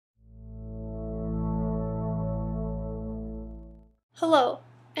Hello,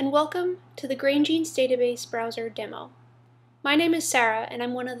 and welcome to the GrainGenes database browser demo. My name is Sarah, and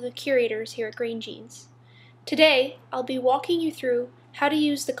I'm one of the curators here at GrainGenes. Today, I'll be walking you through how to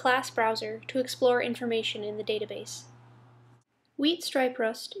use the class browser to explore information in the database. Wheat stripe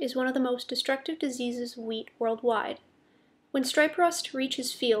rust is one of the most destructive diseases of wheat worldwide. When stripe rust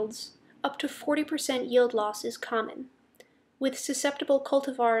reaches fields, up to 40% yield loss is common. With susceptible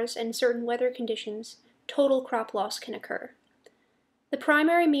cultivars and certain weather conditions, total crop loss can occur. The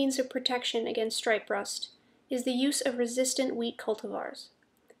primary means of protection against stripe rust is the use of resistant wheat cultivars.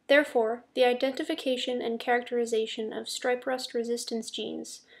 Therefore, the identification and characterization of stripe rust resistance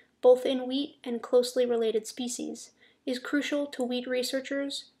genes, both in wheat and closely related species, is crucial to wheat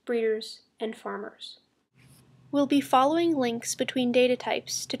researchers, breeders, and farmers. We'll be following links between data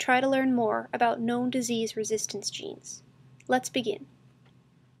types to try to learn more about known disease resistance genes. Let's begin.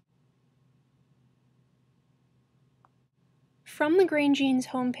 From the GrainGenes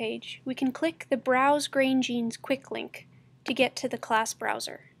homepage, we can click the Browse GrainGenes quick link to get to the class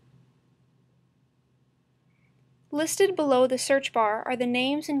browser. Listed below the search bar are the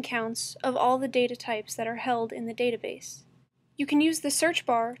names and counts of all the data types that are held in the database. You can use the search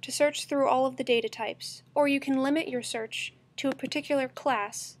bar to search through all of the data types, or you can limit your search to a particular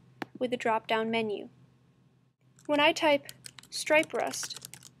class with the drop-down menu. When I type stripe rust,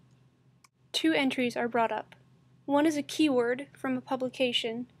 two entries are brought up. One is a keyword from a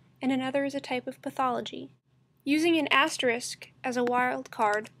publication, and another is a type of pathology. Using an asterisk as a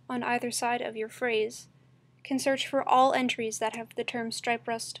wildcard on either side of your phrase can search for all entries that have the term stripe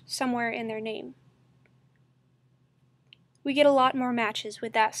rust somewhere in their name. We get a lot more matches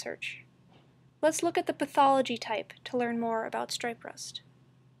with that search. Let's look at the pathology type to learn more about stripe rust.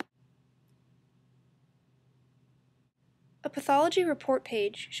 A pathology report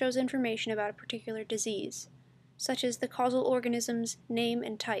page shows information about a particular disease, such as the causal organism's name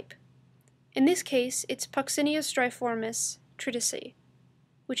and type. In this case, it's Puccinia striformis tritici,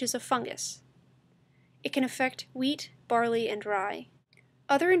 which is a fungus. It can affect wheat, barley, and rye.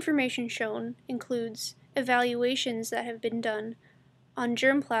 Other information shown includes evaluations that have been done on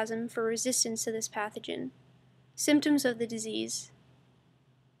germplasm for resistance to this pathogen, symptoms of the disease,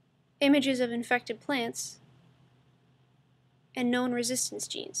 images of infected plants, and known resistance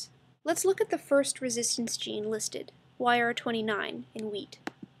genes. Let's look at the first resistance gene listed, YR29, in wheat.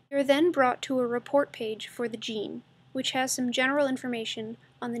 We are then brought to a report page for the gene, which has some general information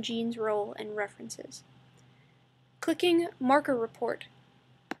on the gene's role and references. Clicking Marker Report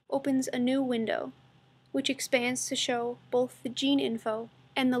opens a new window, which expands to show both the gene info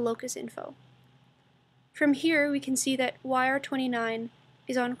and the locus info. From here, we can see that YR29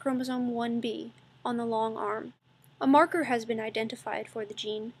 is on chromosome 1b on the long arm. A marker has been identified for the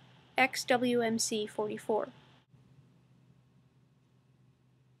gene, XWMC44.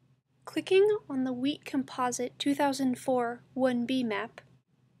 Clicking on the Wheat Composite 2004 1b map,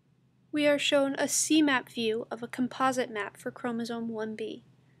 we are shown a CMAP view of a composite map for chromosome 1b.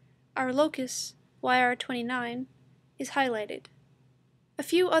 Our locus, YR29, is highlighted. A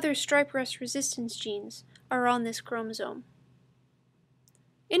few other stripe rust resistance genes are on this chromosome.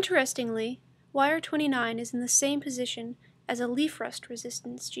 Interestingly, YR29 is in the same position as a leaf rust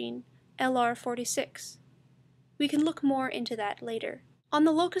resistance gene, LR46. We can look more into that later. On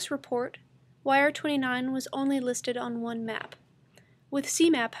the locus report, YR29 was only listed on one map. With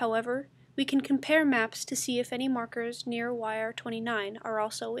CMAP, however, we can compare maps to see if any markers near YR29 are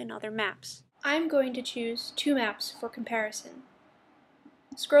also in other maps. I'm going to choose two maps for comparison.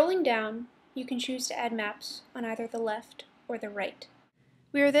 Scrolling down, you can choose to add maps on either the left or the right.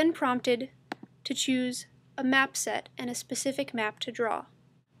 We are then prompted to choose a map set and a specific map to draw.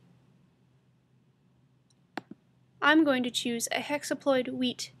 I'm going to choose a hexaploid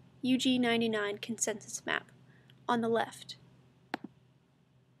wheat UG99 consensus map on the left.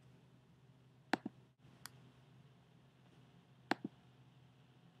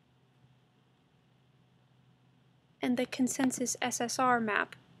 And the consensus SSR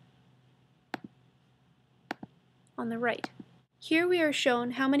map on the right. Here we are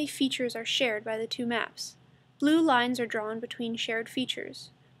shown how many features are shared by the two maps. Blue lines are drawn between shared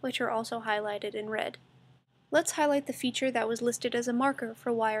features, which are also highlighted in red. Let's highlight the feature that was listed as a marker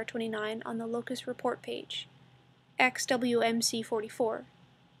for YR29 on the locus report page, XWMC44,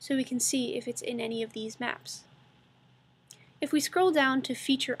 so we can see if it's in any of these maps. If we scroll down to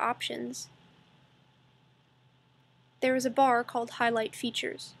Feature Options, there is a bar called Highlight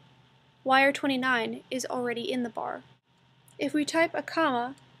Features. YR29 is already in the bar. If we type a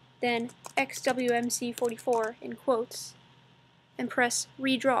comma, then XWMC44 in quotes, and press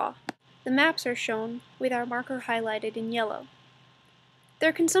Redraw, the maps are shown with our marker highlighted in yellow.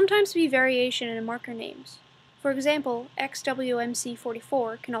 There can sometimes be variation in marker names. For example,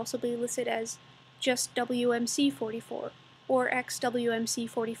 XWMC44 can also be listed as just WMC44 or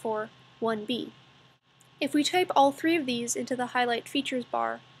XWMC44 1B. If we type all three of these into the Highlight Features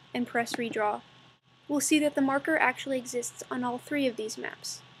bar and press Redraw, we'll see that the marker actually exists on all three of these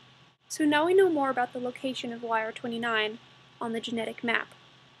maps. So now we know more about the location of YR29 on the genetic map,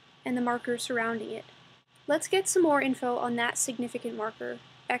 and the marker surrounding it. Let's get some more info on that significant marker,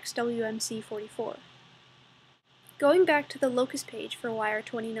 XWMC44. Going back to the locus page for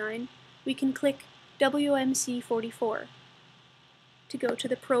YR29, we can click WMC44 to go to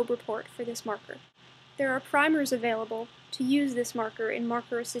the probe report for this marker. There are primers available to use this marker in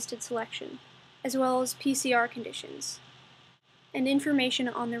marker-assisted selection, as well as PCR conditions, and information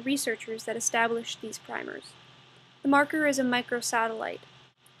on the researchers that established these primers. The marker is a microsatellite,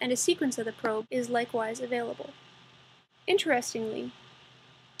 and a sequence of the probe is likewise available. Interestingly,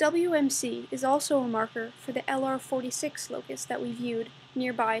 WMC is also a marker for the LR46 locus that we viewed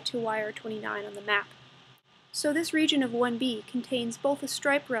nearby to YR29 on the map. So this region of 1B contains both a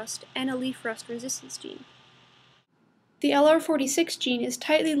stripe rust and a leaf rust resistance gene. The LR46 gene is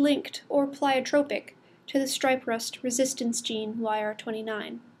tightly linked or pleiotropic to the stripe rust resistance gene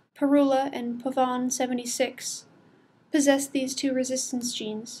YR29. Perula and Pavan76 possess these two resistance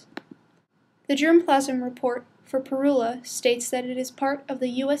genes. The germplasm report for Perula states that it is part of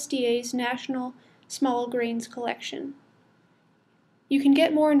the USDA's National Small Grains Collection. You can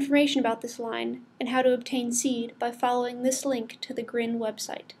get more information about this line and how to obtain seed by following this link to the GRIN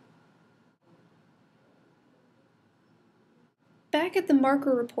website. Back at the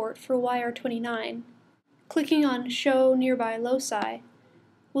marker report for YR29, clicking on Show Nearby Loci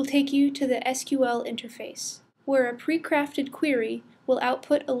will take you to the SQL interface, where a pre-crafted query will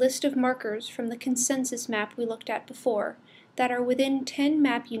output a list of markers from the consensus map we looked at before that are within 10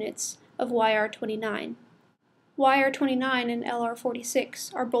 map units of YR29. YR29 and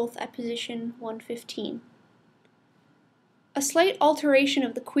LR46 are both at position 115. A slight alteration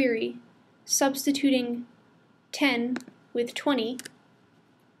of the query, substituting 10 with 20,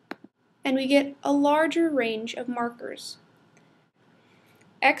 and we get a larger range of markers.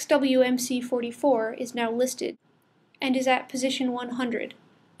 XWMC44 is now listed and is at position 100,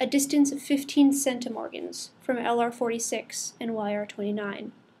 a distance of 15 centimorgans from LR46 and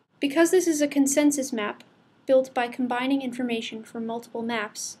YR29. Because this is a consensus map built by combining information from multiple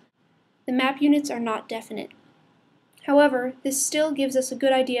maps, the map units are not definite. However, this still gives us a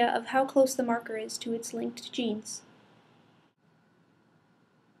good idea of how close the marker is to its linked genes.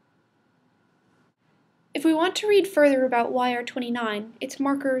 If we want to read further about YR29, its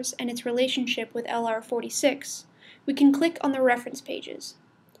markers, and its relationship with LR46, we can click on the reference pages.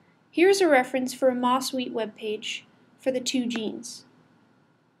 Here's a reference for a moss wheat web page for the two genes.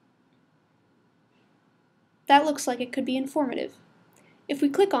 That looks like it could be informative. If we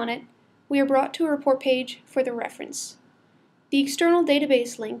click on it, we are brought to a report page for the reference. The external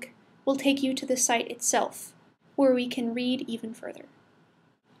database link will take you to the site itself, where we can read even further.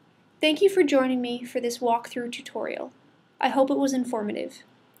 Thank you for joining me for this walkthrough tutorial. I hope it was informative.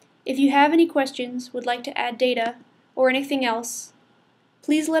 If you have any questions, would like to add data, or anything else,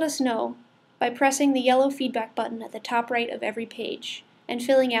 please let us know by pressing the yellow feedback button at the top right of every page and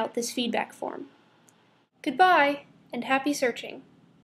filling out this feedback form. Goodbye, and happy searching!